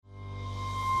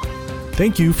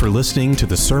Thank you for listening to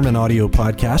the Sermon Audio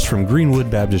Podcast from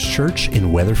Greenwood Baptist Church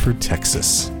in Weatherford,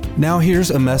 Texas. Now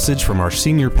here's a message from our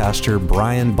senior pastor,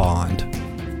 Brian Bond.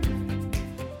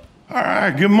 All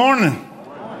right, good morning.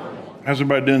 How's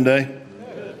everybody doing today?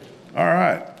 All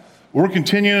right. We're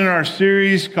continuing our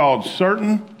series called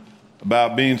Certain,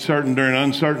 about being certain during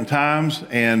uncertain times.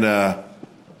 And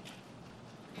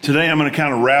today I'm going to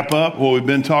kind of wrap up what we've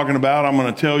been talking about. I'm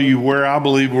going to tell you where I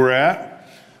believe we're at.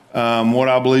 What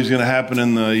I believe is going to happen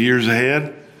in the years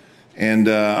ahead. And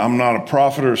I'm not a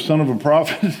prophet or son of a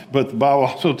prophet, but the Bible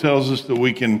also tells us that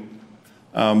we can,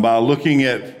 by looking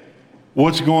at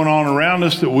what's going on around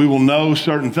us, that we will know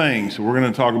certain things. So we're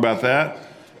going to talk about that.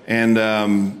 And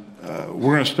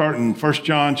we're going to start in 1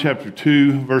 John chapter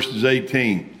 2, verses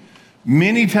 18.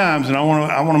 Many times, and I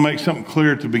want to make something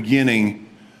clear at the beginning,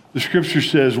 the scripture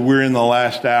says we're in the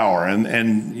last hour.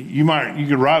 And you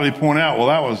could rightly point out, well,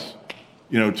 that was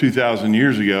 2,000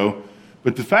 years ago.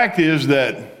 But the fact is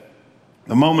that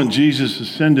the moment Jesus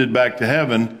ascended back to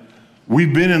heaven,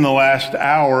 we've been in the last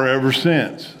hour ever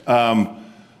since.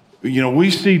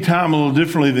 We see time a little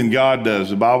differently than God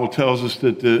does. The Bible tells us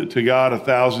that to God,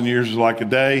 1,000 years is like a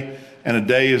day, and a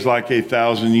day is like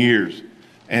 1,000 years.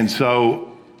 And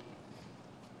so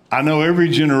I know every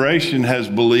generation has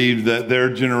believed that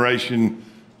their generation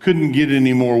couldn't get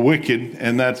any more wicked,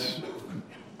 and that's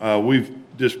we've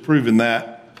disproven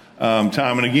that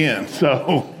time and again.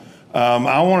 So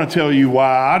I want to tell you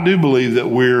why I do believe that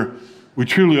we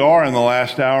truly are in the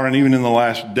last hour and even in the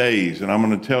last days. And I'm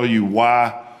going to tell you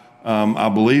why I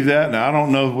believe that. Now, I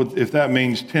don't know if that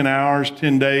means 10 hours,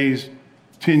 10 days,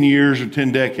 10 years, or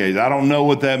 10 decades. I don't know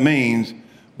what that means,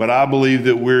 but I believe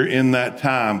that we're in that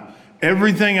time.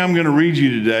 Everything I'm going to read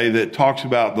you today that talks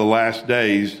about the last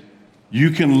days,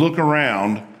 you can look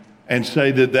around and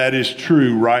say that that is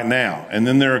true right now. And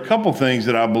then there are a couple things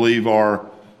that I believe are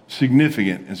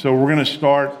significant. And so we're going to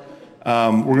start,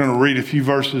 we're going to read a few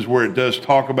verses where it does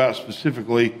talk about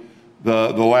specifically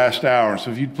the last hour.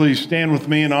 So if you'd please stand with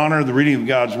me in honor of the reading of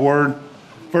God's word.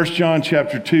 1 John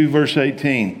chapter 2, verse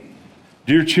 18.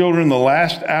 Dear children, the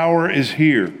last hour is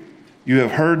here. You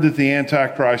have heard that the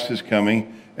Antichrist is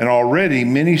coming, and already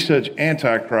many such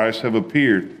Antichrists have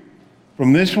appeared.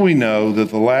 From this we know that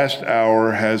the last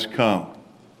hour has come.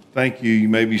 Thank you. You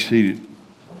may be seated.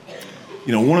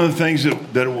 One of the things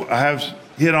that I have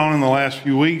hit on in the last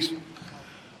few weeks,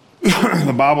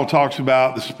 the Bible talks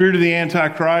about the spirit of the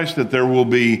Antichrist, that there will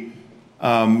be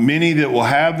many that will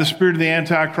have the spirit of the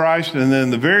Antichrist, and then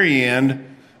the very end,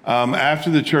 after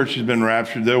the church has been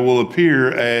raptured, there will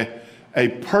appear a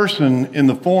person in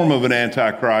the form of an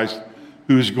Antichrist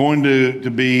who is going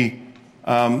to be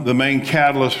the main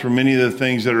catalyst for many of the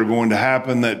things that are going to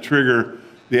happen that trigger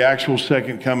the actual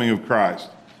second coming of Christ.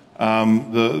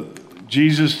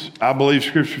 Jesus, I believe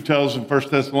Scripture tells in 1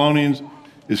 Thessalonians,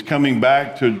 is coming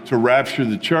back to rapture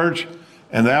the church,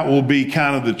 and that will be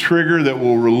kind of the trigger that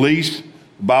will release.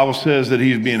 The Bible says that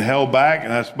he's being held back,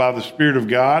 and that's by the Spirit of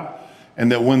God,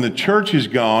 and that when the church is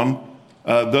gone,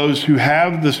 those who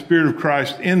have the Spirit of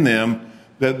Christ in them,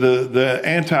 that the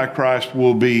Antichrist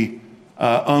will be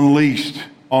unleashed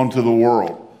onto the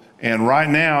world. And right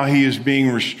now he is being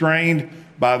restrained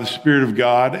by the Spirit of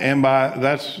God, and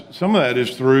some of that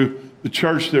is through the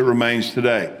church that remains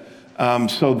today.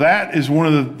 So that is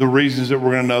one of the reasons that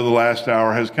we're going to know the last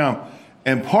hour has come.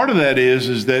 And part of that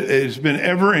is that it's been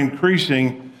ever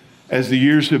increasing as the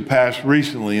years have passed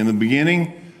recently. In the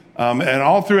beginning, and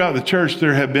all throughout the church,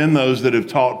 there have been those that have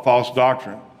taught false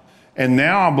doctrine. And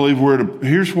now I believe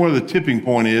here's where the tipping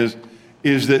point is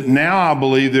that now I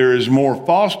believe there is more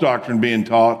false doctrine being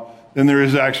taught than there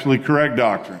is actually correct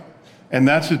doctrine. And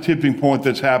that's the tipping point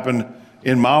that's happened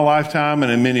in my lifetime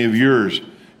and in many of yours.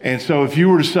 And so if you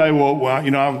were to say, well,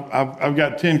 I've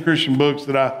got 10 Christian books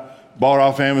that I bought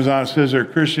off Amazon, it says they're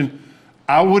Christian,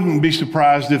 I wouldn't be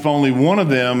surprised if only one of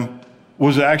them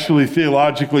was actually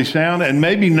theologically sound, and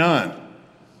maybe none,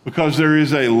 because there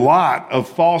is a lot of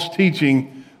false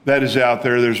teaching that is out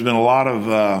there. There's been a lot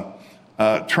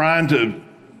of trying to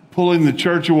pulling the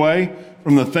church away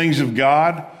from the things of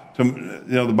God.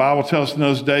 The Bible tells us in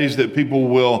those days that people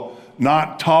will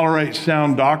not tolerate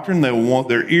sound doctrine. They will want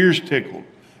their ears tickled.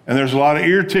 And there's a lot of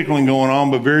ear tickling going on,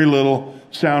 but very little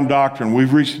sound doctrine.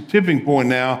 We've reached a tipping point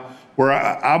now where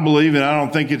I believe, and I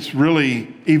don't think it's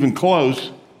really even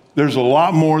close, there's a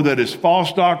lot more that is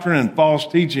false doctrine and false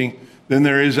teaching than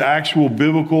there is actual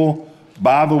biblical,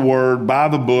 by the word, by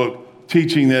the book,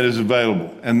 teaching that is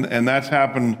available. And that's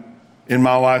happened in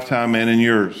my lifetime and in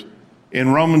yours. In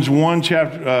Romans 1,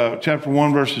 chapter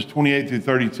 1, verses 28 through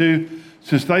 32,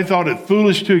 since they thought it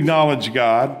foolish to acknowledge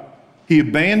God, He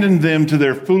abandoned them to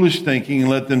their foolish thinking and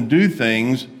let them do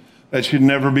things that should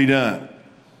never be done.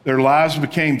 Their lives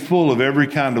became full of every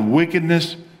kind of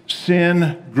wickedness,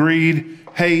 sin, greed,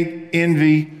 hate,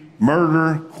 envy,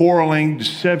 murder, quarreling,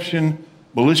 deception,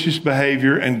 malicious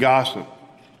behavior, and gossip.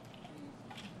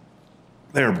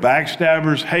 They are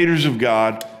backstabbers, haters of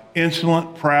God,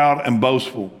 insolent, proud, and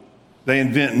boastful. They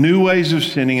invent new ways of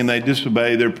sinning and they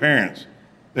disobey their parents.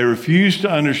 They refuse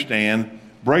to understand,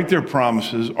 break their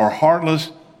promises, are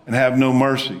heartless, and have no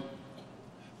mercy.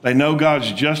 They know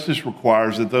God's justice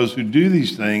requires that those who do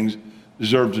these things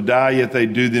deserve to die, yet they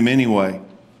do them anyway.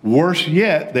 Worse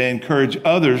yet, they encourage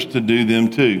others to do them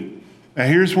too. Now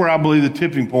here's where I believe the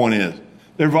tipping point is.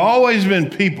 There have always been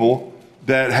people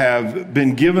that have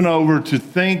been given over to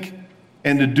think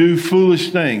and to do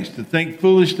foolish things, to think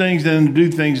foolish things and to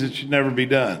do things that should never be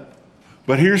done.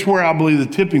 But here's where I believe the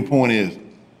tipping point is.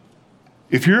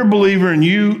 If you're a believer and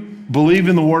you believe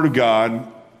in the Word of God,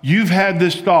 you've had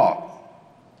this thought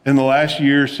in the last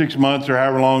year, 6 months, or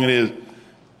however long it is.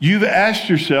 You've asked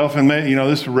yourself, and maybe,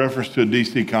 this is a reference to a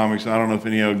DC Comics. I don't know if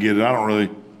any of you get it. I don't really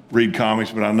read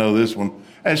comics, but I know this one.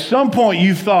 At some point,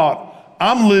 you've thought,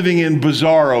 I'm living in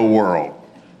bizarro world,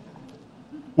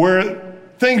 where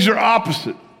things are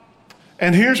opposite.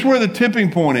 And here's where the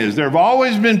tipping point is. There have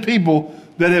always been people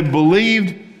that have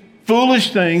believed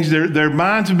foolish things. Their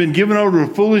minds have been given over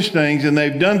to foolish things, and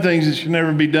they've done things that should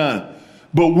never be done.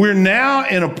 But we're now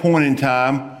in a point in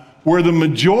time where the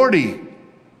majority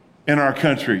in our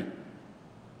country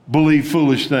believe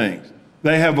foolish things.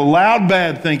 They have allowed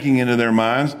bad thinking into their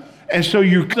minds. And so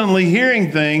you're constantly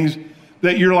hearing things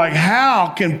that you're like, how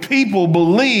can people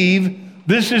believe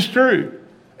this is true?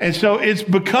 And so it's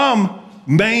become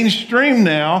mainstream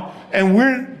now,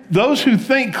 and those who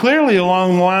think clearly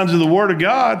along the lines of the Word of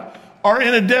God are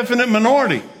in a definite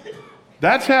minority.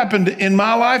 That's happened in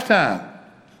my lifetime.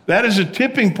 That is a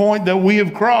tipping point that we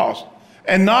have crossed.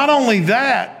 And not only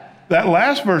that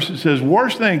last verse that says,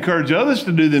 worse, they encourage others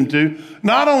to do them too.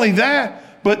 Not only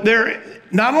that, but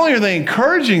not only are they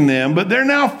encouraging them, but they're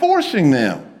now forcing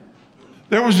them.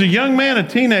 There was a young man, a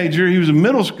teenager, he was a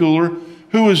middle schooler,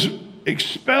 who was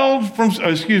suspended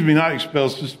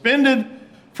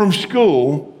from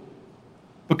school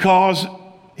because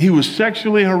he was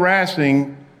sexually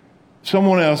harassing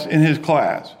someone else in his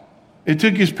class. It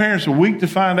took his parents a week to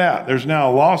find out. There's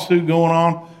now a lawsuit going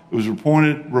on. It was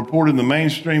reported in the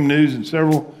mainstream news and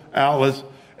several outlets.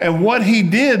 And what he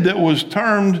did that was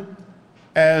termed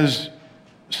as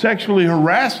sexually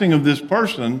harassing of this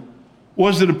person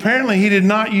was that apparently he did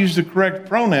not use the correct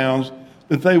pronouns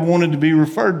that they wanted to be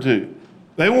referred to.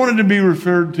 They wanted to be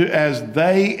referred to as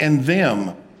they and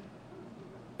them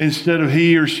instead of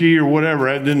he or she or whatever.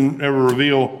 It didn't ever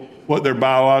reveal what their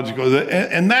biological,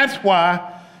 and that's why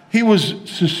he was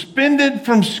suspended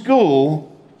from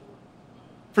school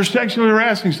for sexually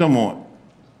harassing someone.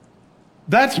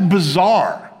 That's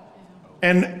bizarre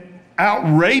and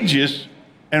outrageous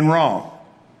and wrong.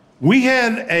 We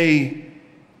had a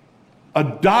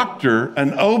doctor,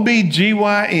 an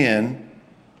OB-GYN,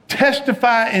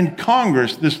 testify in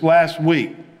Congress this last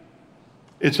week.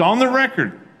 It's on the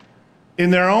record, in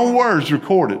their own words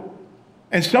recorded.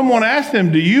 And someone asked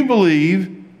him, do you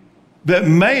believe that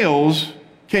males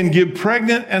can get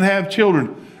pregnant and have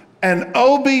children? And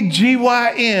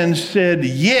OB-GYN said,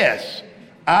 yes,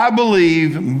 I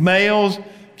believe males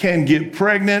can get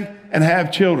pregnant and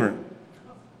have children.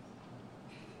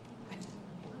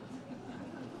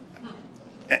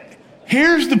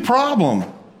 Here's the problem.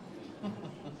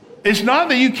 It's not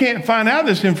that you can't find out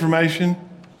this information,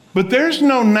 but there's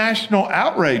no national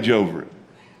outrage over it.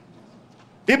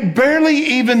 It barely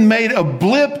even made a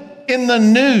blip in the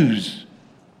news.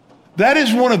 That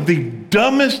is one of the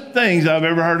dumbest things I've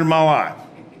ever heard in my life.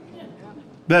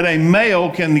 That a male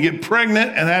can get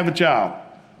pregnant and have a child.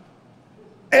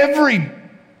 Every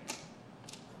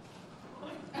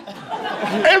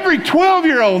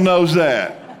 12-year-old knows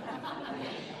that.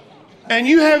 And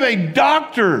you have a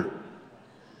doctor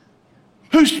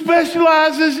who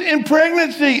specializes in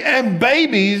pregnancy and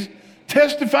babies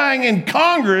testifying in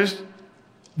Congress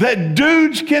that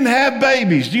dudes can have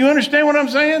babies. Do you understand what I'm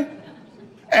saying?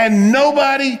 And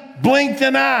nobody blinked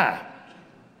an eye.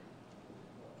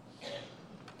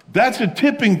 That's a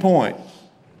tipping point.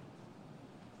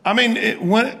 I mean,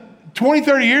 when 20,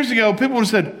 30 years ago, people would have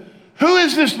said, who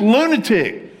is this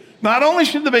lunatic? Not only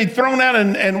should they be thrown out,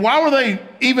 and why were they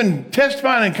even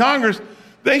testifying in Congress?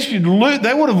 They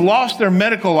would have lost their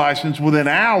medical license within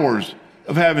hours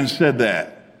of having said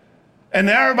that. And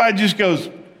now everybody just goes,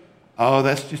 oh,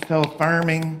 that's just so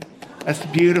affirming. That's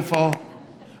beautiful.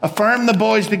 Affirm the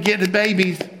boys to get the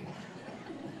babies.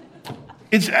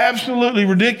 It's absolutely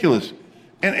ridiculous.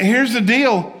 And here's the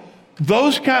deal.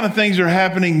 Those kind of things are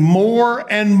happening more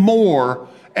and more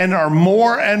and are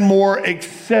more and more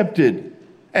accepted.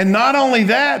 And not only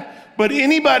that, but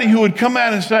anybody who would come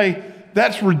out and say,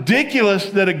 that's ridiculous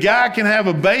that a guy can have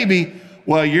a baby,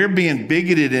 well, you're being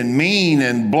bigoted and mean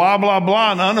and blah, blah,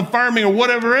 blah, and unaffirming or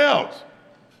whatever else.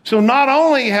 So not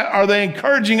only are they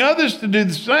encouraging others to do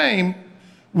the same,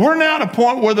 we're now at a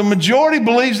point where the majority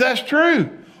believes that's true,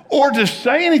 or to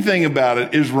say anything about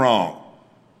it is wrong.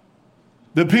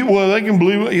 That people, well, they can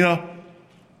believe,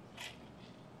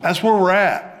 that's where we're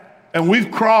at. And we've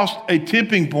crossed a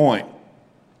tipping point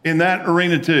in that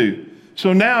arena too.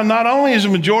 So now not only is the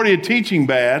majority of teaching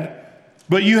bad,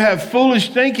 but you have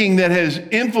foolish thinking that has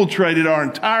infiltrated our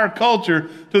entire culture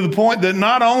to the point that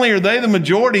not only are they the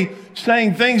majority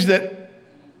saying things that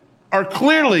are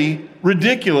clearly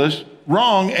ridiculous,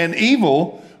 wrong, and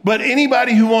evil, but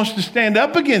anybody who wants to stand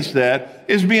up against that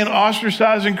is being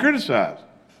ostracized and criticized.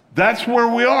 That's where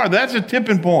we are. That's a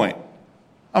tipping point.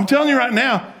 I'm telling you right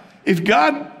now, if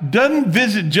God doesn't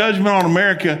visit judgment on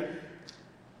America,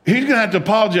 he's going to have to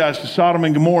apologize to Sodom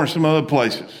and Gomorrah and some other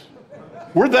places.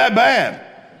 We're that bad.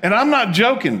 And I'm not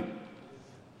joking.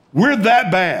 We're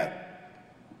that bad.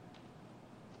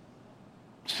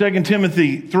 2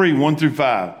 Timothy 3, 1 through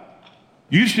 5.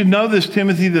 You should know this,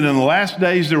 Timothy, that in the last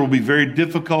days there will be very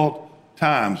difficult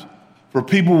times, for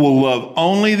people will love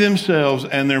only themselves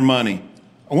and their money.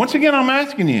 And once again, I'm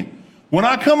asking you, when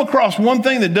I come across one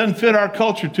thing that doesn't fit our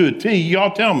culture to a T,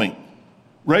 y'all tell me.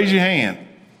 Raise your hand.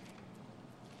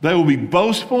 They will be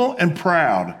boastful and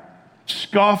proud,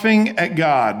 scoffing at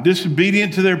God,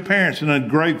 disobedient to their parents and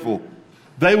ungrateful.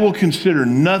 They will consider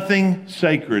nothing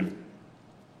sacred.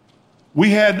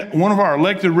 We had one of our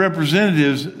elected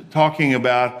representatives talking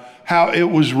about how it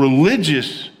was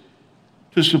religious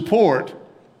to support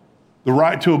the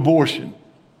right to abortion.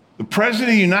 The President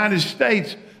of the United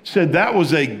States said that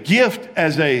was a gift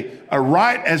as a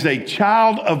right as a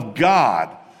child of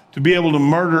God to be able to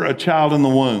murder a child in the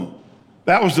womb.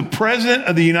 That was the President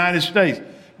of the United States.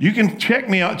 You can check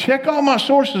me out, check all my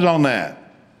sources on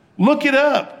that. Look it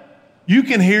up. You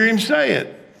can hear him say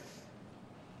it.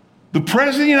 The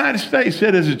President of the United States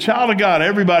said as a child of God,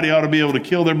 everybody ought to be able to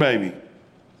kill their baby.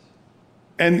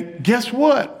 And guess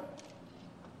what?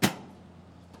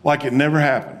 Like it never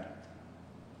happened.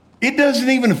 It doesn't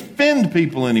even offend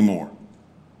people anymore.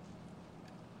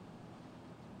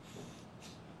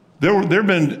 There have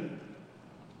been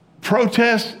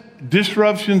protests,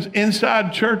 disruptions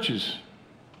inside churches.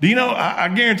 Do you know, I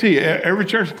guarantee you, every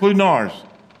church, including ours,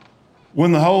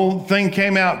 when the whole thing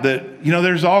came out that,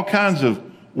 there's all kinds of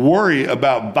worry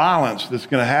about violence that's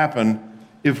going to happen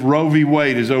if Roe v.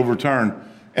 Wade is overturned.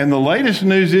 And the latest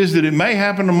news is that it may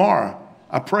happen tomorrow.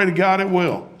 I pray to God it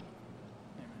will.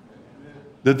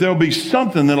 That there'll be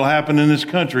something that'll happen in this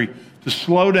country to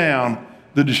slow down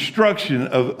the destruction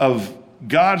of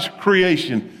God's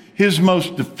creation, his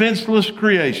most defenseless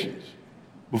creations,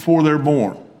 before they're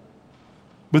born.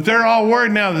 But they're all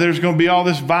worried now that there's going to be all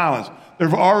this violence. There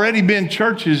have already been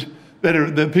churches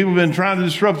that people have been trying to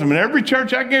disrupt them. And every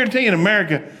church, I guarantee, in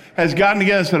America has gotten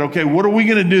together and said, okay, what are we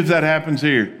going to do if that happens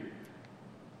here?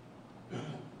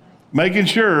 Making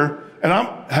sure, and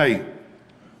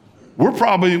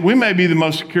we may be the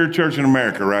most secure church in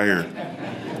America right here.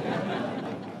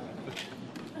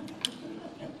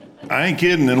 I ain't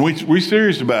kidding, and we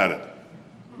serious about it.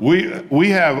 We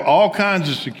have all kinds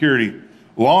of security,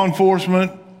 law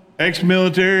enforcement,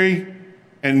 ex-military,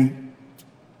 and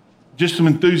just some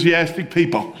enthusiastic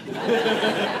people.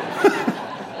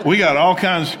 We got all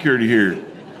kinds of security here.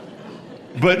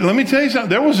 But let me tell you something,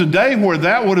 there was a day where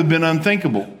that would have been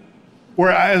unthinkable.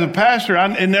 Where as a pastor,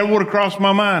 it never would have crossed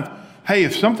my mind, hey,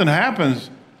 if something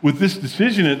happens with this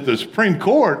decision at the Supreme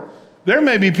Court, there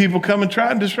may be people come and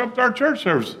try and disrupt our church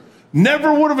service.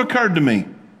 Never would have occurred to me.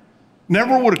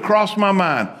 Never would have crossed my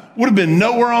mind. Would have been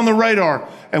nowhere on the radar.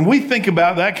 And we think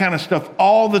about that kind of stuff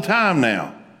all the time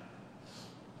now.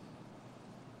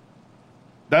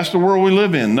 That's the world we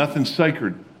live in. Nothing's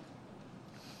sacred.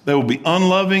 They will be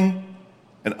unloving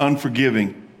and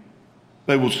unforgiving.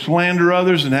 They will slander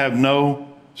others and have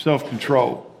no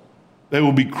self-control. They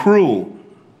will be cruel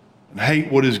and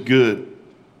hate what is good.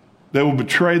 They will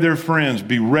betray their friends,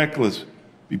 be reckless,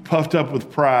 be puffed up with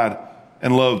pride,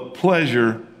 and love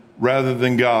pleasure rather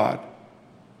than God.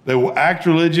 They will act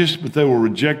religious, but they will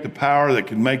reject the power that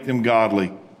can make them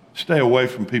godly. Stay away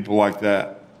from people like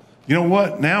that. You know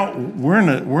what? Now we're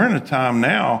in a time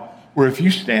now where if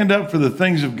you stand up for the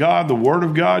things of God, the Word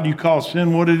of God, you call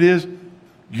sin what it is,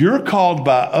 you're called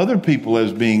by other people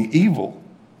as being evil.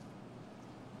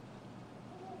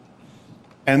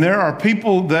 And there are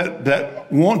people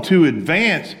that want to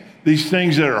advance these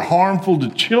things that are harmful to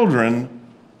children,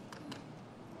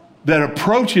 that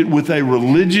approach it with a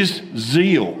religious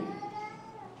zeal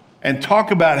and talk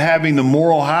about having the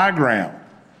moral high ground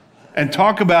and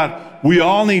talk about we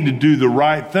all need to do the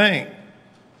right thing.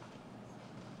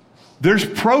 There's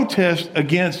protest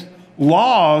against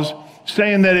laws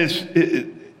saying that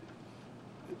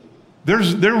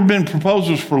there have been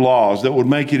proposals for laws that would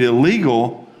make it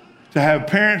illegal to have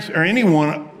parents or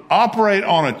anyone operate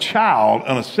on a child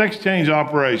on a sex change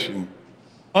operation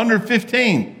under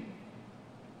 15.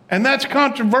 And that's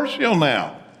controversial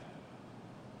now.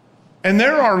 And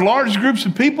there are large groups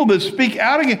of people that speak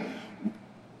out against.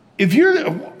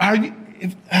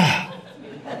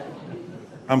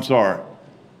 I'm sorry.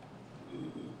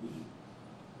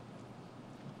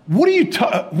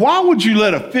 Why would you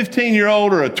let a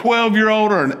 15-year-old or a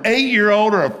 12-year-old or an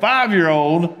 8-year-old or a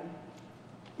 5-year-old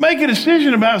make a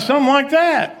decision about something like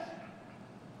that?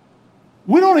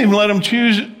 We don't even let them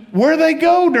choose where they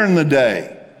go during the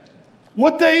day,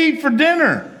 what they eat for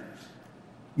dinner.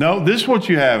 No, this is what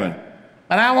you're having.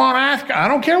 And I want ice cream. I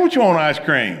don't care what you want ice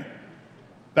cream.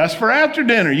 That's for after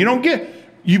dinner. You don't get,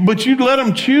 but you'd let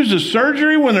them choose a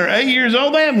surgery when they're 8 years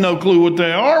old. They have no clue what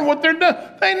they are, what they're doing.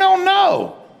 They don't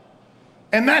know.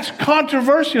 And that's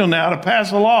controversial now to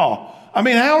pass a law. I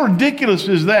mean, how ridiculous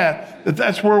is that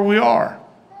that's where we are?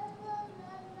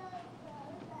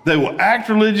 They will act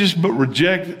religious but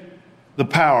reject the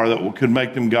power that could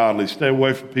make them godly. Stay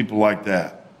away from people like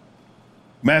that.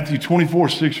 Matthew 24,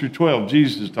 6 through 12,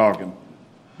 Jesus is talking.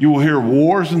 You will hear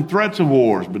wars and threats of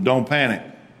wars, but don't panic.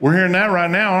 We're hearing that right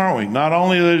now, aren't we? Not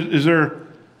only is there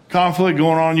conflict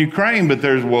going on in Ukraine, but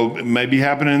it may be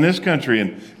happening in this country.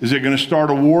 And is it going to start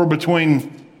a war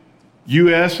between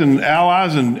U.S. and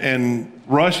allies and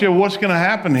Russia? What's going to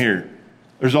happen here?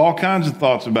 There's all kinds of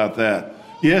thoughts about that.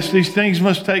 Yes, these things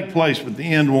must take place, but the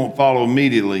end won't follow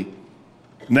immediately.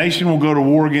 Nation will go to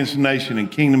war against nation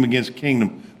and kingdom against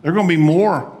kingdom. There are going to be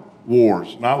more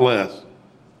wars, not less.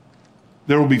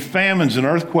 There will be famines and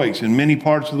earthquakes in many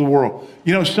parts of the world.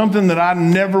 You know, something that I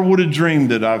never would have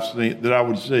dreamed that I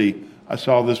would see, I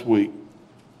saw this week.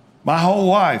 My whole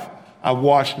life, I've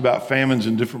watched about famines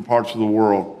in different parts of the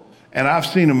world. And I've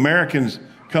seen Americans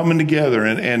coming together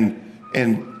and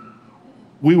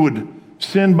we would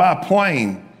send by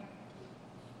plane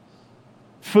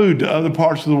food to other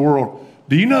parts of the world.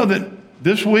 Do you know that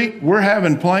this week we're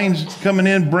having planes coming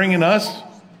in bringing us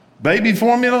baby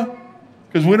formula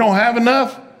because we don't have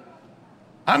enough?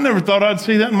 I never thought I'd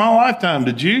see that in my lifetime.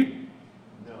 Did you?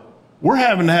 No. We're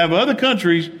having to have other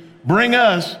countries bring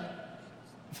us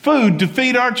food to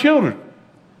feed our children.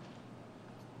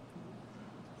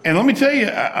 And let me tell you,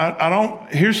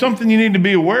 here's something you need to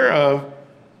be aware of.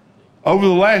 Over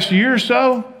the last year or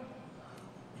so,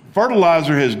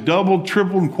 fertilizer has doubled,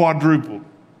 tripled, and quadrupled.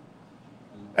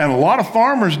 And a lot of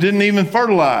farmers didn't even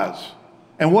fertilize.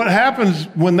 And what happens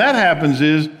when that happens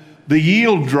is the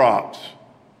yield drops.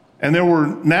 And there were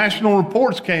national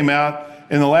reports came out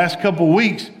in the last couple of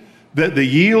weeks that the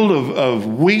yield of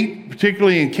wheat,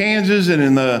 particularly in Kansas and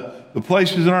in the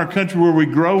places in our country where we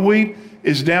grow wheat,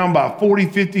 is down by 40,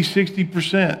 50,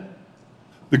 60%.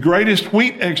 The greatest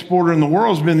wheat exporter in the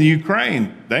world has been the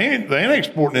Ukraine. They ain't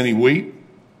exporting any wheat.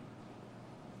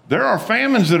 There are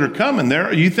famines that are coming.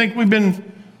 You think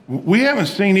we haven't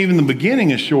seen even the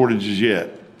beginning of shortages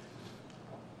yet.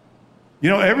 You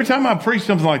know, every time I preach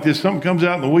something like this, something comes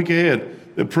out in the week ahead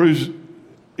that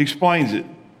explains it.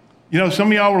 You know, some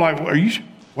of y'all were like,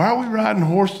 why are we riding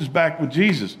horses back with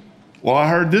Jesus? Well, I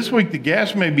heard this week the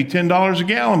gas may be $10 a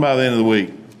gallon by the end of the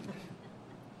week.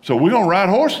 So we're going to ride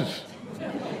horses.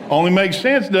 Only makes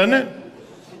sense, doesn't it?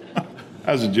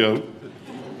 That was a joke.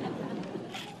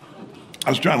 I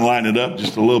was trying to lighten it up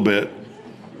just a little bit.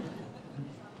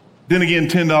 Then again,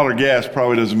 $10 gas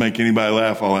probably doesn't make anybody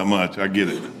laugh all that much. I get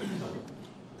it.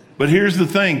 But here's the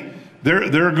thing.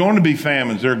 There are going to be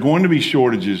famines. There are going to be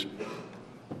shortages.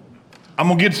 I'm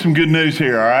going to get some good news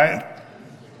here, all right?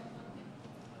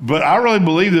 But I really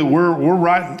believe that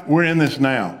we're in this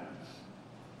now.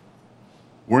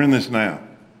 We're in this now.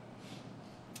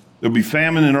 There'll be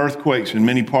famine and earthquakes in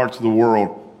many parts of the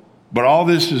world. But all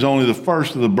this is only the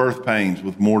first of the birth pains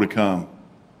with more to come.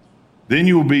 Then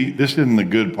you will be, this isn't the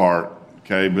good part,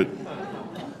 okay, but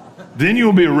then you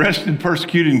will be arrested,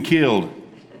 persecuted, and killed.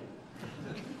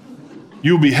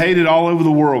 You will be hated all over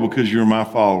the world because you're my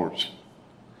followers.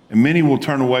 And many will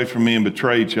turn away from me and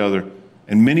betray each other.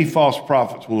 And many false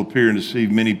prophets will appear and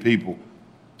deceive many people.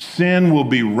 Sin will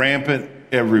be rampant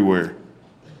everywhere.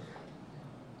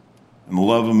 And the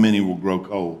love of many will grow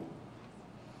cold.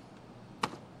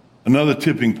 Another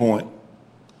tipping point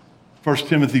 1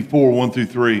 Timothy 4, 1 through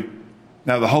 3.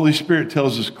 Now the Holy Spirit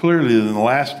tells us clearly that in the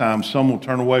last time some will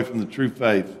turn away from the true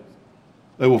faith.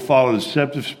 They will follow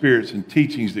deceptive spirits and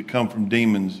teachings that come from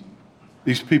demons.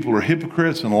 These people are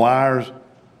hypocrites and liars.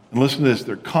 And listen to this,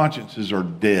 their consciences are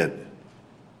dead.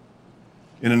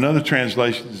 In another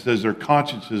translation, it says their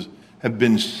consciences have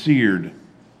been seared.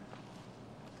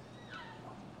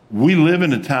 We live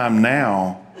in a time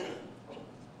now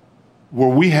where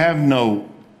we have no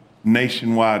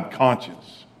nationwide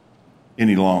conscience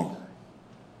any longer.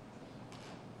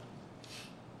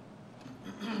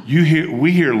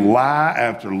 We hear lie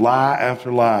after lie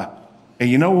after lie. And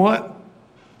you know what?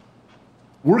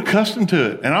 We're accustomed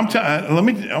to it. And I'm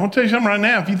going to tell you something right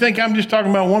now. If you think I'm just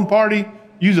talking about one party,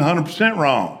 you're 100%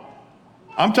 wrong.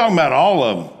 I'm talking about all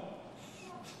of them.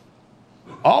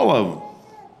 All of them.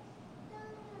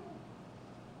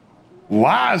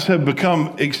 Lies have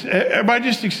become, everybody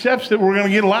just accepts that we're going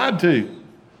to get lied to.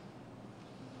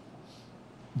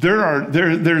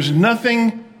 There's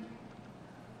nothing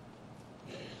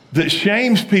that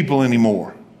shames people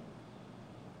anymore.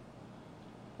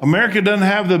 America doesn't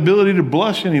have the ability to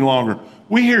blush any longer.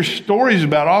 We hear stories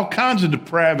about all kinds of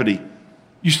depravity.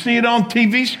 You see it on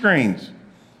TV screens.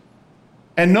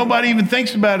 And nobody even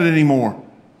thinks about it anymore.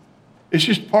 It's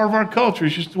just part of our culture.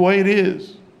 It's just the way it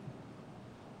is.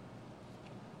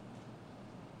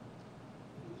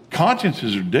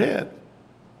 Consciences are dead.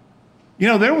 You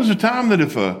know, there was a time that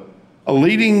if a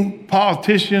leading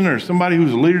politician or somebody who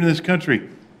was a leader in this country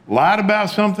lied about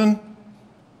something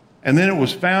and then it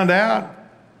was found out,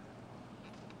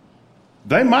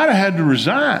 they might have had to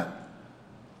resign.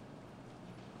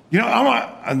 You know,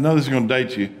 I know this is going to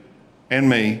date you and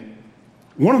me.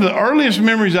 One of the earliest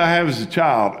memories I have as a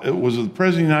child, it was of the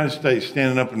President of the United States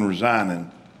standing up and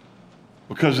resigning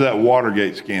because of that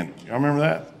Watergate scandal. Y'all remember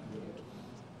that?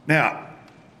 Now,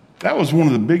 that was one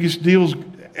of the biggest deals.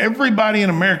 Everybody in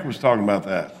America was talking about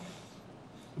that.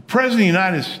 The President of the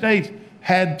United States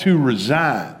had to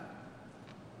resign.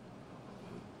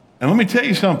 And let me tell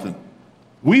you something.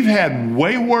 We've had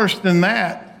way worse than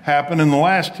that happen in the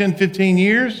last 10, 15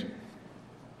 years,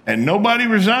 and nobody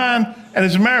resigned. And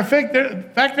as a matter of fact,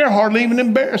 they're hardly even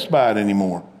embarrassed by it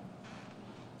anymore.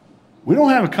 We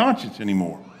don't have a conscience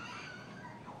anymore.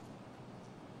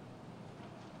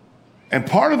 And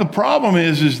part of the problem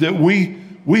is that we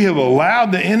have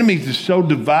allowed the enemy to so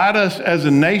divide us as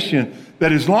a nation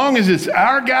that as long as it's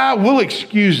our guy, we'll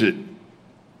excuse it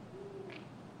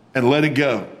and let it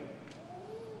go.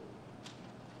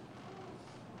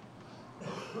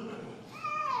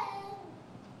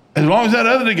 As long as that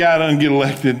other guy doesn't get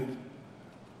elected,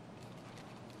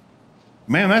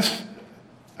 man,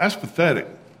 that's pathetic.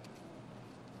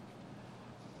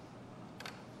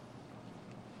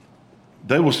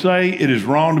 They will say it is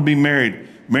wrong to be married.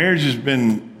 Marriage has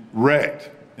been wrecked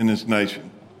in this nation.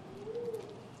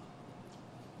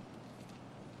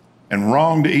 And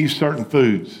wrong to eat certain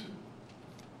foods.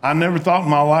 I never thought in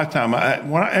my lifetime,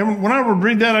 when I would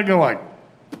read that, I go like,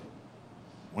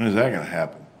 when is that going to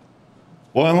happen?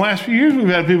 Well, in the last few years, we've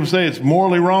had people say it's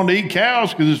morally wrong to eat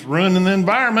cows because it's ruining the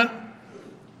environment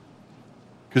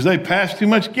because they pass too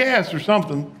much gas or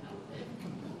something.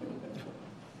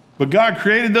 But God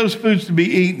created those foods to be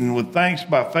eaten with thanks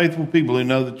by faithful people who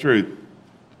know the truth.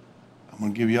 I'm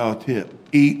going to give you all a tip.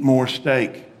 Eat more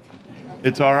steak.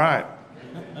 It's all right.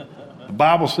 The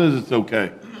Bible says it's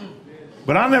okay.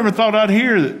 But I never thought I'd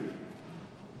hear that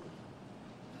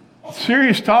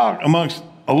serious talk amongst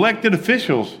elected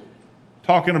officials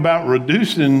talking about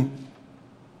reducing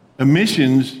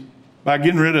emissions by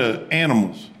getting rid of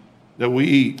animals that we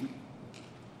eat.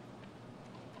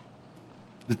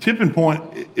 The tipping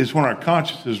point is when our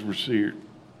consciences were seared.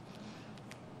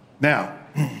 Now,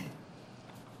 I'm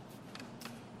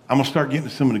going to start getting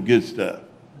to some of the good stuff.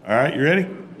 All right, you ready?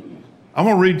 I'm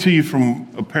going to read to you from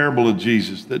a parable of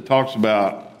Jesus that talks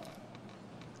about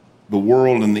the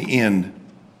world and the end.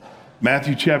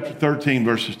 Matthew chapter 13,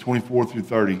 verses 24 through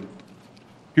 30.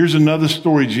 Here's another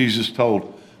story Jesus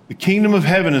told. The kingdom of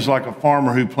heaven is like a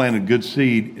farmer who planted good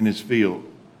seed in his field.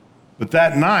 But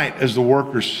that night, as the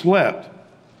workers slept,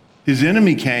 his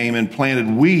enemy came and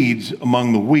planted weeds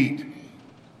among the wheat,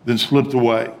 then slipped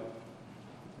away.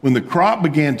 When the crop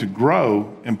began to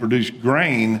grow and produce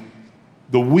grain,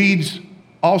 the weeds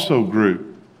also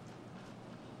grew.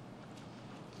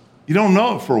 You don't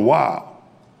know it for a while.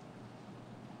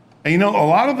 And you know, a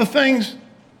lot of the things,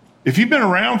 if you've been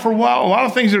around for a while, a lot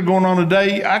of things that are going on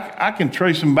today, I can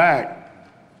trace them back.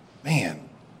 Man,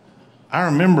 I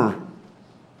remember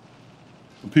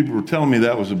when people were telling me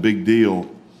that was a big deal.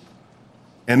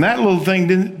 And that little thing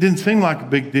didn't seem like a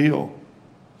big deal.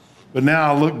 But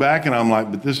now I look back and I'm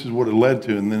like, but this is what it led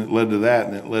to, and then it led to that,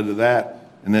 and it led to that,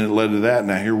 and then it led to that, and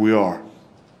now here we are.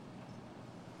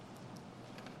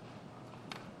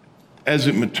 As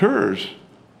it matures,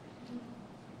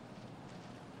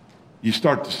 you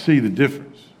start to see the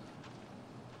difference.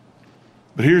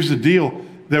 But here's the deal.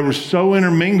 They were so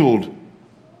intermingled.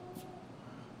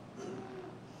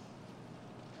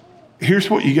 Here's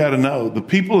what you got to know. The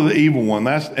people of the evil one,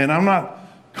 and I'm not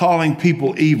calling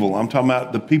people evil. I'm talking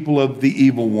about the people of the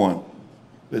evil one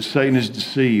that Satan has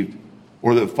deceived,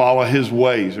 or that follow his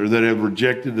ways, or that have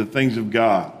rejected the things of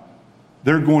God.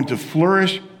 They're going to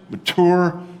flourish,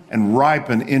 mature, and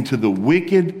ripen into the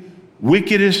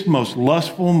wickedest, most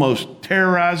lustful, most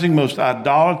terrorizing, most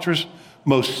idolatrous,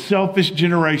 most selfish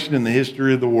generation in the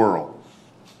history of the world.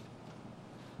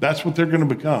 That's what they're going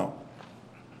to become.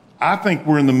 I think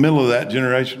we're in the middle of that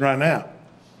generation right now,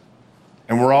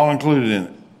 and we're all included in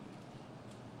it.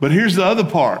 But here's the other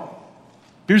part.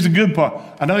 Here's the good part.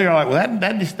 I know you're like, well,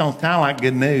 that just don't sound like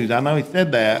good news. I know he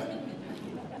said that.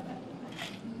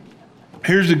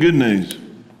 Here's the good news.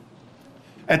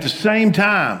 At the same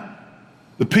time,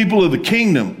 the people of the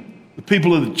kingdom, the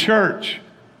people of the church,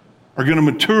 are going to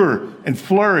mature and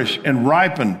flourish and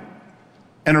ripen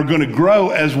and are going to grow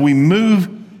as we move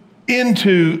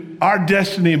into our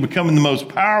destiny of becoming the most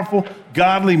powerful,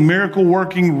 godly,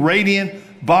 miracle-working,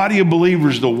 radiant body of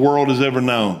believers the world has ever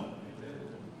known.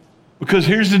 Because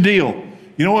here's the deal.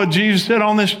 You know what Jesus said?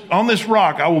 On this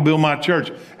rock I will build my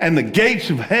church, and the gates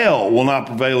of hell will not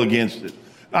prevail against it.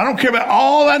 I don't care about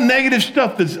all that negative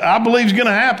stuff that I believe is going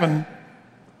to happen.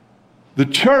 The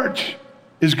church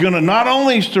is going to not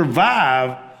only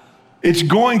survive, it's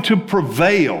going to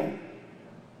prevail.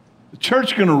 The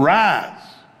church is going to rise.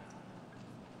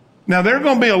 Now, there are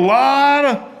going to be a lot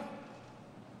of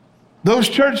those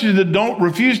churches that don't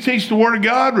refuse to teach the Word of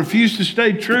God, refuse to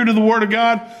stay true to the Word of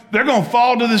God, they're going to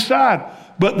fall to the side.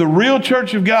 But the real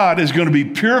church of God is going to be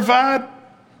purified,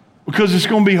 because it's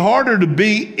going to be harder to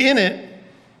be in it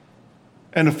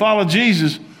and to follow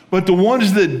Jesus. But the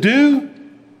ones that do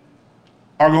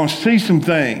are going to see some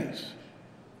things.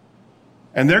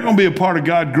 And they're going to be a part of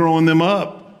God growing them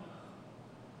up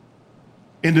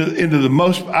into the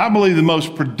most, I believe, the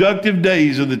most productive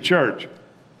days of the church.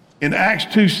 In Acts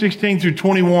 2:16 through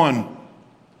 21,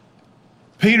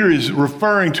 Peter is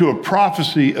referring to a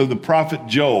prophecy of the prophet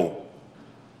Joel.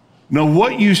 Now,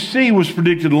 what you see was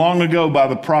predicted long ago by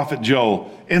the prophet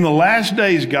Joel. In the last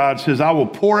days, God says, I will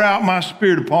pour out my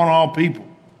spirit upon all people.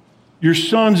 Your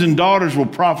sons and daughters will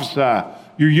prophesy.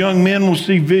 Your young men will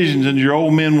see visions, and your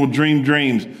old men will dream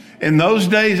dreams. In those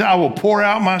days, I will pour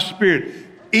out my spirit,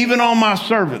 even on my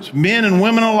servants, men and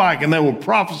women alike, and they will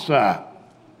prophesy.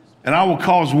 And I will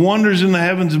cause wonders in the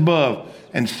heavens above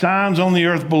and signs on the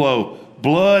earth below,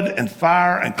 blood and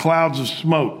fire and clouds of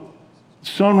smoke. The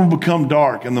sun will become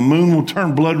dark and the moon will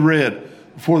turn blood red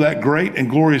before that great and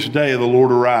glorious day of the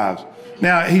Lord arrives.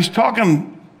 Now, he's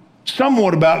talking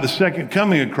somewhat about the second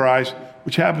coming of Christ,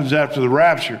 which happens after the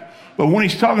rapture. But when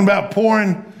he's talking about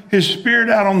pouring his spirit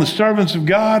out on the servants of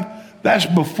God, that's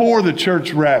before the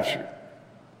church rapture.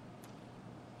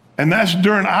 And that's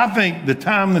during, I think, the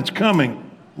time that's coming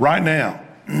right now.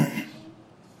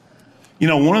 You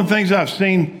know, one of the things I've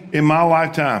seen in my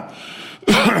lifetime,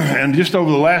 and just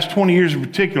over the last 20 years in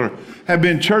particular, have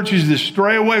been churches that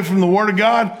stray away from the Word of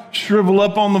God, shrivel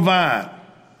up on the vine.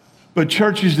 But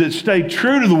churches that stay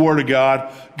true to the Word of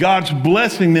God, God's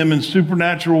blessing them in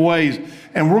supernatural ways.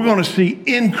 And we're going to see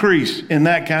increase in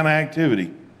that kind of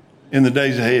activity in the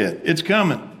days ahead. It's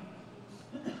coming.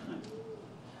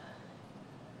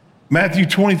 Matthew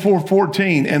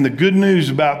 24:14, and the good news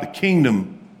about the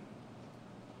kingdom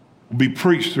will be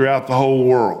preached throughout the whole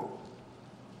world,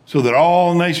 so that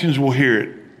all nations will hear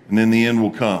it, and then the end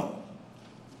will come.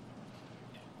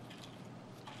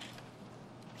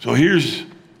 So here's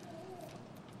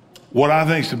what I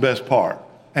think is the best part.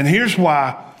 And here's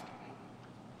why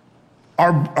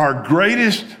our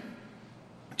greatest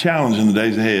challenge in the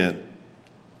days ahead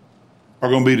are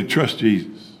going to be to trust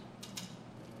Jesus.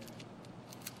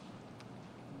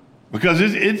 Because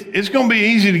it's going to be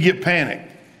easy to get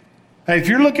panicked. Hey, if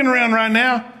you're looking around right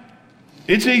now,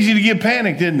 it's easy to get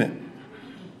panicked, isn't it?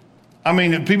 I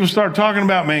mean, if people start talking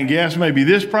about, man, gas may be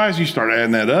this price, you start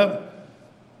adding that up.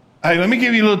 Hey, let me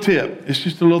give you a little tip. It's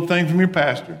just a little thing from your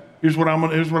pastor. Here's what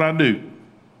I do.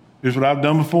 Here's what I've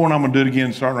done before, and I'm going to do it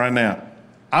again starting right now.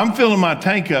 I'm filling my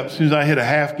tank up as soon as I hit a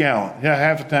half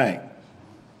a tank.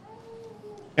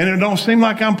 And it don't seem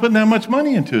like I'm putting that much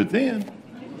money into it then.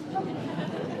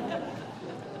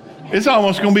 It's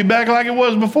almost going to be back like it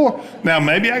was before. Now,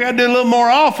 maybe I got to do it a little more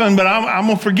often, but I'm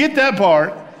going to forget that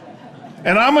part.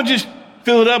 And I'm going to just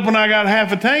fill it up when I got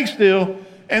half a tank still,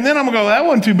 and then I'm going to go, that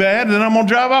wasn't too bad, and then I'm going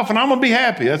to drive off, and I'm going to be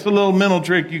happy. That's a little mental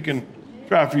trick you can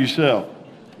try for yourself.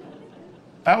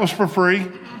 That was for free.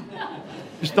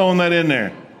 Just throwing that in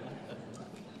there.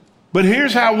 But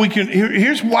here's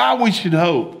why we should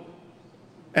hope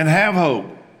and have hope,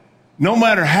 no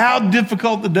matter how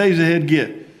difficult the days ahead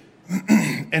get.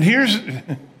 And here's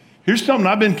something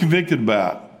I've been convicted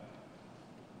about.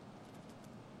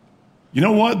 You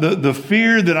know what? The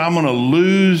fear that I'm going to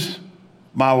lose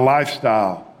my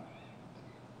lifestyle,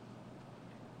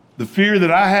 the fear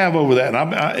that I have over that,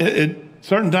 and at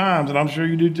certain times, and I'm sure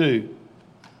you do too,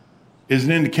 is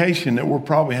an indication that we're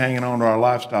probably hanging on to our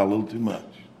lifestyle a little too much.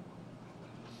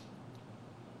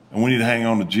 And we need to hang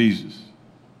on to Jesus.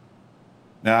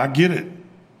 Now, I get it.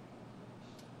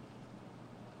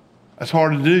 That's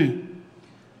hard to do.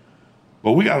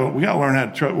 But we gotta learn how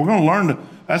to trust. We're going to learn to,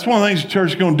 that's one of the things the church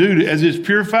is going to do as it's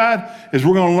purified, is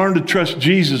we're going to learn to trust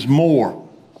Jesus more,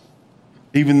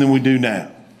 even than we do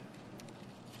now.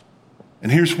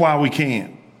 And here's why we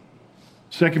can.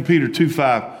 2 Peter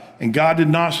 2:5, and God did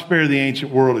not spare the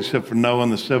ancient world except for Noah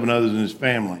and the 7 others in his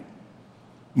family.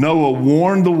 Noah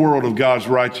warned the world of God's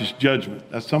righteous judgment.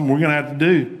 That's something we're going to have to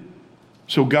do.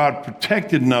 So God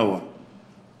protected Noah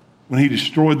when he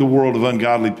destroyed the world of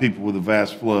ungodly people with a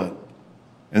vast flood.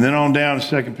 And then on down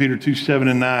to 2 Peter 2:7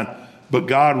 and 9. But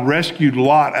God rescued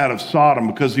Lot out of Sodom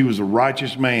because he was a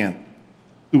righteous man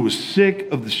who was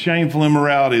sick of the shameful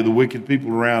immorality of the wicked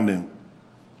people around him.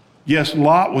 Yes,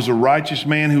 Lot was a righteous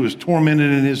man who was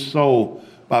tormented in his soul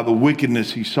by the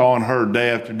wickedness he saw and heard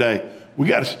day after day. We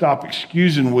got to stop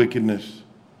excusing wickedness.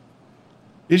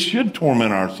 It should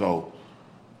torment our soul.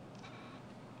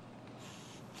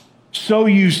 So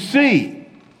you see,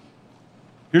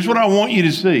 here's what I want you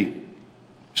to see.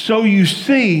 So you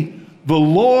see, the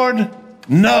Lord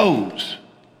knows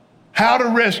how to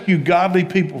rescue godly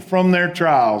people from their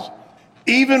trials,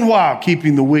 even while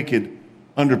keeping the wicked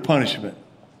under punishment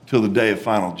till the day of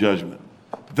final judgment.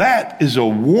 That is a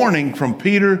warning from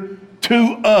Peter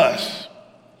to us.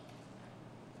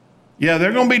 Yeah,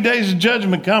 there are going to be days of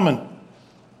judgment coming.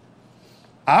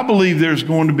 I believe there's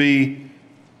going to be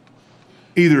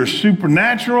either a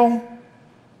supernatural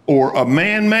or a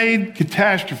man-made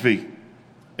catastrophe.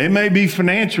 It may be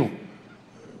financial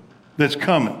that's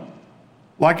coming.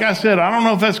 Like I said, I don't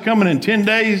know if that's coming in 10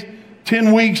 days,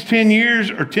 10 weeks, 10 years,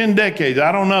 or 10 decades.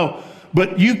 I don't know.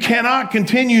 But you cannot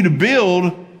continue to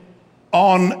build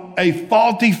on a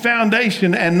faulty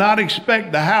foundation and not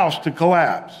expect the house to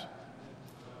collapse.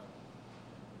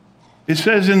 It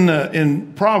says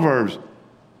in Proverbs,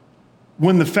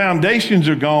 when the foundations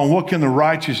are gone, what can the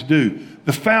righteous do?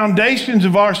 The foundations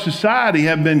of our society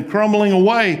have been crumbling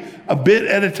away a bit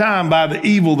at a time by the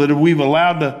evil that we've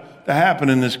allowed to happen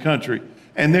in this country.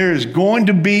 And there is going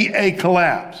to be a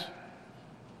collapse.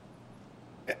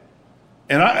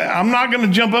 And I'm not going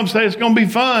to jump up and say it's going to be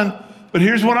fun, but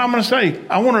here's what I'm going to say.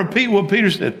 I want to repeat what Peter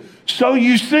said. So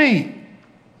you see,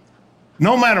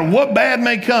 no matter what bad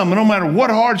may come, no matter what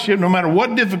hardship, no matter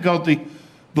what difficulty,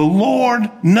 the Lord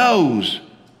knows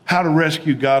how to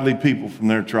rescue godly people from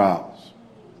their trials,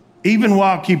 even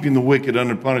while keeping the wicked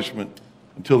under punishment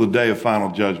until the day of final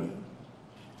judgment.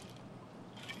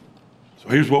 So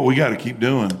here's what we got to keep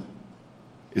doing,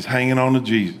 is hanging on to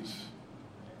Jesus.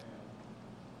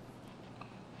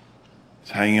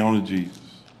 It's hanging on to Jesus.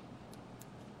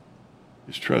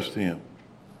 Just trust him.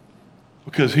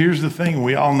 Because here's the thing,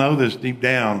 we all know this deep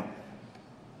down,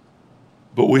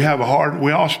 but we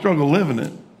all struggle living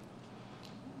it.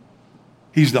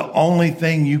 He's the only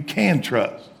thing you can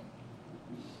trust.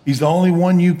 He's the only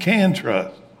one you can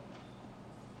trust.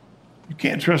 You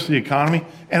can't trust the economy.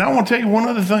 And I want to tell you one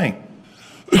other thing.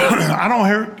 I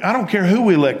don't care who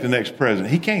we elect the next president.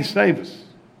 He can't save us.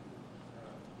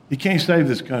 He can't save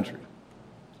this country.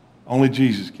 Only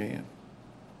Jesus can.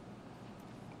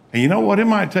 And you know what? It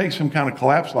might take some kind of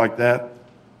collapse like that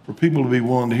for people to be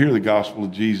willing to hear the gospel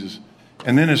of Jesus.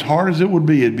 And then as hard as it would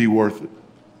be, it'd be worth it.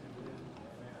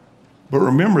 But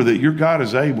remember that your God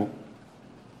is able.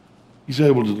 He's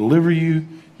able to deliver you.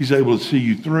 He's able to see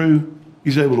you through.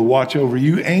 He's able to watch over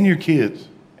you and your kids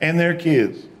and their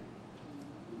kids.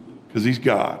 Because he's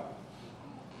God.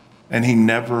 And he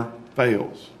never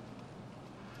fails.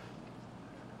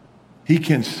 He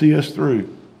can see us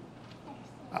through.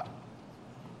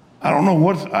 I don't know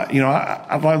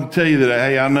I'd like to tell you that,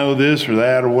 hey, I know this or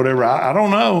that or whatever. I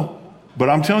don't know. But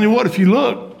I'm telling you what, if you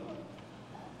look,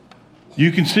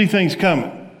 you can see things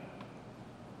coming.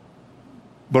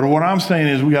 But what I'm saying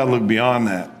is we got to look beyond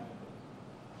that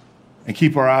and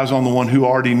keep our eyes on the one who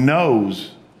already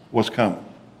knows what's coming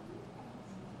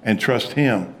and trust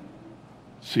him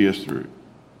see us through.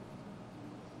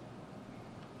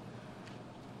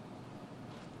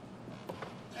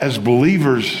 As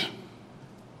believers,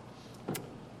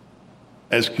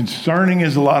 as concerning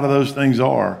as a lot of those things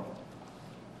are,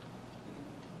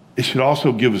 it should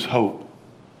also give us hope.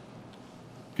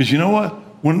 Because you know what?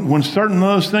 When certain of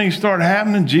those things start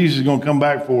happening, Jesus is going to come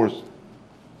back for us.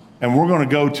 And we're going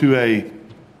to go to a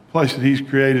place that he's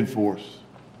created for us.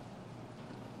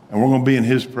 And we're going to be in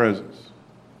his presence,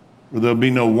 where there'll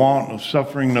be no want, no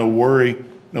suffering, no worry,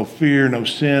 no fear, no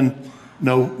sin,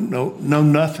 no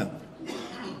nothing,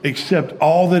 except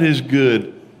all that is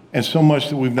good and so much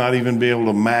that we've not even been able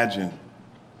to imagine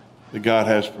that God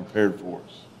has prepared for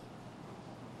us.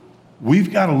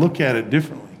 We've got to look at it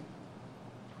differently.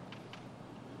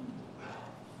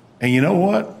 And you know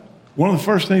what? One of the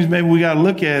first things maybe we got to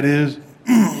look at is,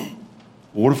 well,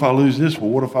 what if I lose this?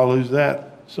 Well, what if I lose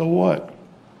that? So what?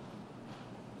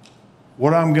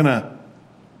 What I'm going to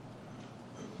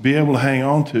be able to hang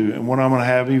on to and what I'm going to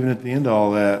have even at the end of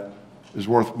all that is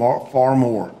worth far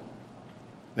more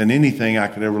than anything I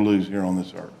could ever lose here on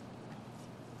this earth.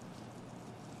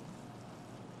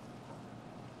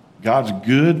 God's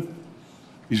good.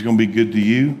 He's going to be good to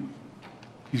you.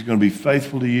 He's going to be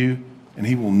faithful to you, and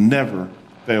he will never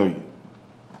fail you.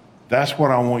 That's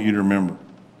what I want you to remember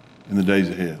in the days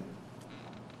ahead.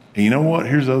 And you know what?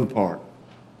 Here's the other part.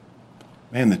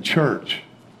 Man, the church,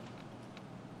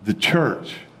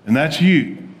 and that's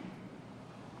you.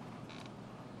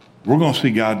 We're going to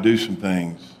see God do some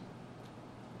things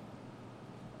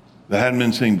that hadn't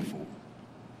been seen before.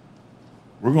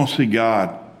 We're going to see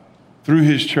God, through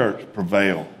his church,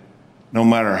 prevail. No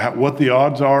matter what the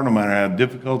odds are, no matter how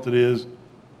difficult it is,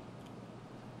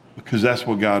 because that's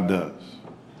what God does.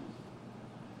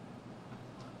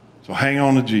 So hang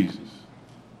on to Jesus.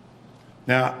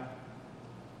 Now,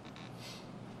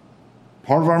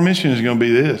 part of our mission is going to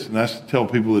be this, and that's to tell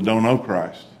people that don't know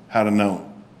Christ how to know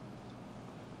him.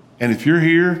 And if you're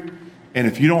here, and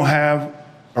if you don't have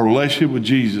a relationship with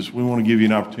Jesus, we want to give you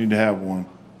an opportunity to have one.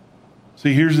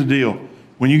 See, here's the deal.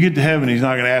 When you get to heaven, he's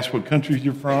not going to ask what country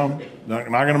you're from. Not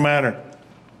going to matter.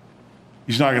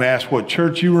 He's not going to ask what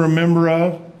church you were a member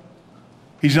of.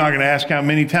 He's not going to ask how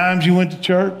many times you went to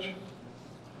church.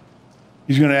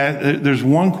 He's going to ask, there's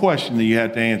one question that you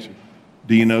have to answer.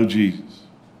 Do you know Jesus?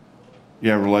 You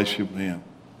have a relationship with him.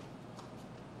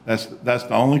 That's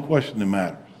the only question that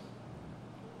matters.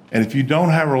 And if you don't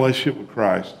have a relationship with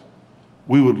Christ,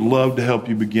 we would love to help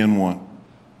you begin one.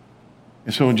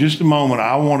 And so in just a moment,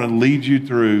 I want to lead you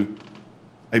through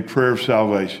a prayer of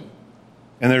salvation.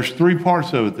 And there's three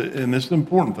parts of it, and this is the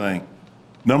important thing.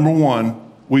 Number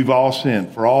one, we've all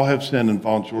sinned. For all have sinned and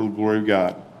fallen short of the glory of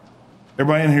God.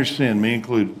 Everybody in here sinned, me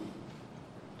included.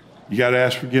 You got to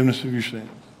ask forgiveness of your sins.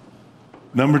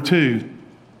 Number two,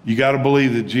 you got to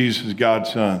believe that Jesus is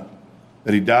God's Son,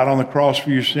 that he died on the cross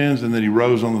for your sins, and that he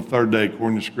rose on the third day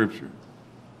according to Scripture.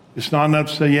 It's not enough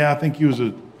to say, yeah, I think he was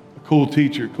a cool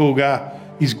teacher, cool guy.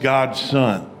 He's God's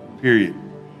Son, period.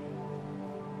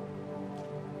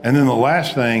 And then the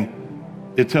last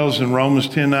thing, it tells us in Romans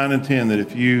 10:9 and 10 that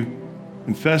if you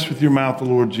confess with your mouth the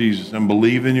Lord Jesus and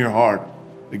believe in your heart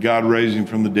that God raised him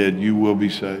from the dead, you will be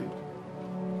saved.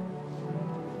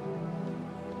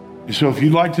 And so if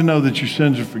you'd like to know that your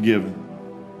sins are forgiven,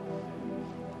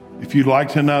 if you'd like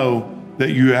to know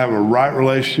that you have a right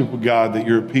relationship with God, that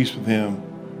you're at peace with him,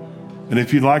 and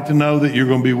if you'd like to know that you're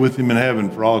going to be with him in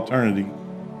heaven for all eternity,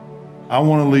 I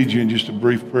want to lead you in just a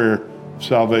brief prayer of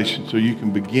salvation so you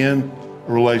can begin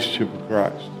a relationship with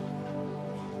Christ.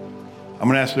 I'm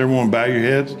going to ask everyone to bow your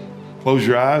heads, close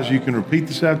your eyes. You can repeat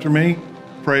this after me.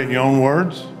 Pray it in your own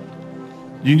words.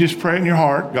 You can just pray it in your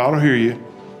heart. God will hear you.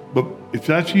 But if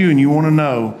that's you and you want to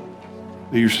know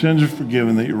that your sins are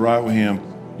forgiven, that you're right with him,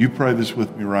 you pray this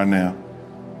with me right now.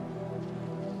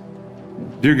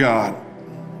 Dear God,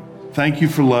 thank you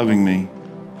for loving me,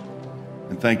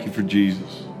 and thank you for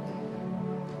Jesus.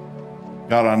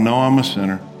 God, I know I'm a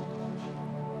sinner.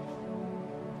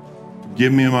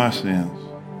 Forgive me of my sins.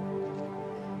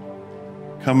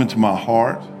 Come into my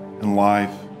heart and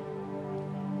life.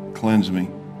 Cleanse me.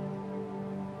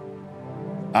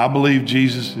 I believe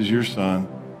Jesus is your Son.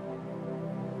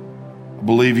 I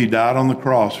believe he died on the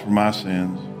cross for my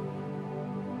sins.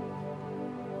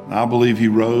 And I believe he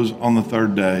rose on the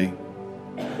third day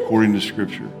according to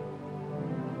Scripture.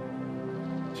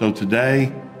 So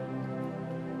today,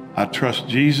 I trust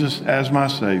Jesus as my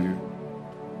Savior,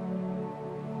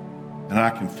 and I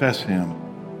confess him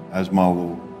as my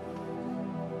Lord.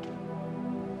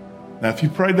 Now, if you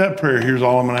prayed that prayer, here's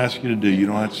all I'm going to ask you to do. You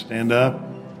don't have to stand up.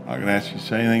 I'm not going to ask you to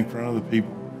say anything in front of other people.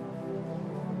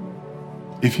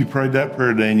 If you prayed that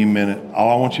prayer today and you meant it,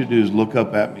 all I want you to do is look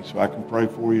up at me so I can pray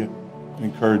for you and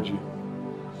encourage you.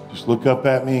 Just look up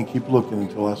at me and keep looking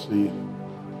until I see you.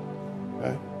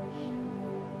 Okay?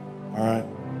 All right?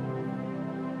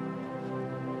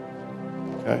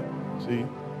 Okay? See you?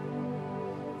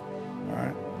 All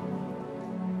right.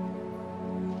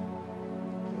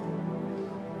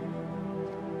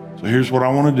 So here's what I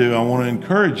want to do. I want to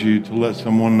encourage you to let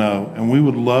someone know, and we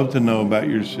would love to know about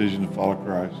your decision to follow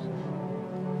Christ.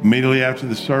 Immediately after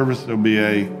the service, there'll be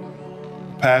a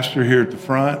pastor here at the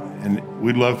front, and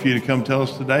we'd love for you to come tell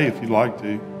us today if you'd like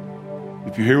to.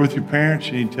 If you're here with your parents,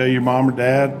 you need to tell your mom or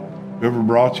dad, whoever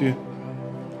brought you,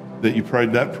 that you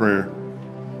prayed that prayer.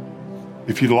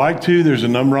 If you'd like to, there's a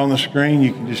number on the screen.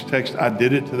 You can just text "I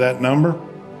did it" to that number.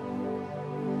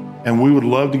 And we would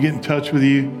love to get in touch with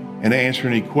you and answer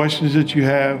any questions that you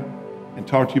have and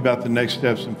talk to you about the next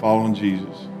steps in following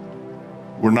Jesus.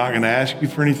 We're not going to ask you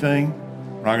for anything.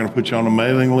 We're not going to put you on a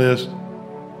mailing list.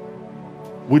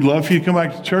 We'd love for you to come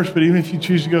back to church, but even if you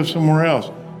choose to go somewhere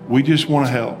else, we just want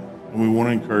to help and we want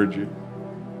to encourage you.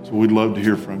 So we'd love to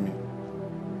hear from you.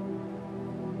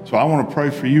 So I want to pray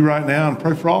for you right now and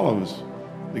pray for all of us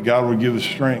that God will give us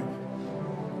strength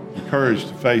and courage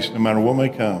to face no matter what may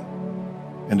come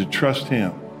and to trust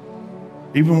Him,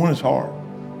 even when it's hard.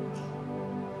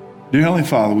 Dear Heavenly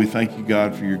Father, we thank you,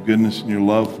 God, for your goodness and your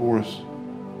love for us.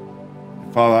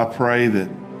 And Father, I pray that,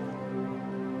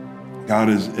 God,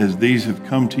 as these have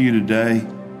come to you today,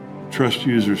 trust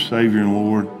you as their Savior and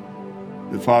Lord,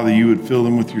 that, Father, you would fill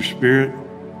them with your Spirit,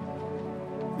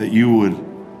 that you would,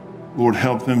 Lord,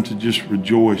 help them to just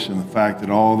rejoice in the fact that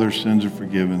all their sins are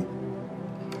forgiven.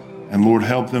 And, Lord,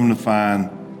 help them to find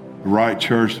the right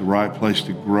church, the right place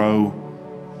to grow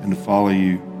and to follow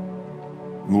you.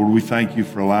 And Lord, we thank you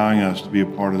for allowing us to be a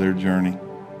part of their journey.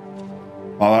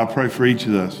 Father, I pray for each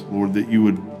of us, Lord, that you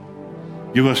would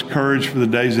give us courage for the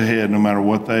days ahead, no matter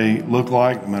what they look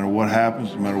like, no matter what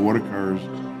happens, no matter what occurs.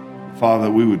 Father,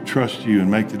 that we would trust you and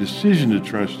make the decision to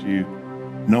trust you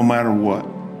no matter what.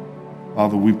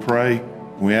 Father, we pray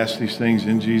and we ask these things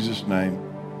in Jesus' name.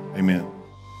 Amen.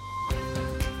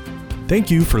 Thank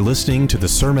you for listening to the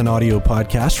Sermon Audio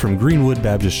Podcast from Greenwood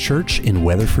Baptist Church in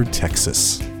Weatherford,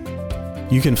 Texas.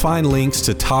 You can find links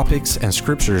to topics and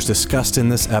scriptures discussed in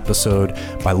this episode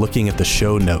by looking at the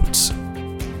show notes.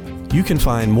 You can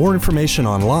find more information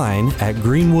online at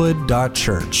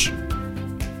greenwood.church.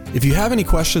 If you have any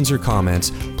questions or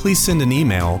comments, please send an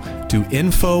email to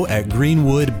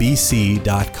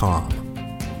info@greenwoodbc.com.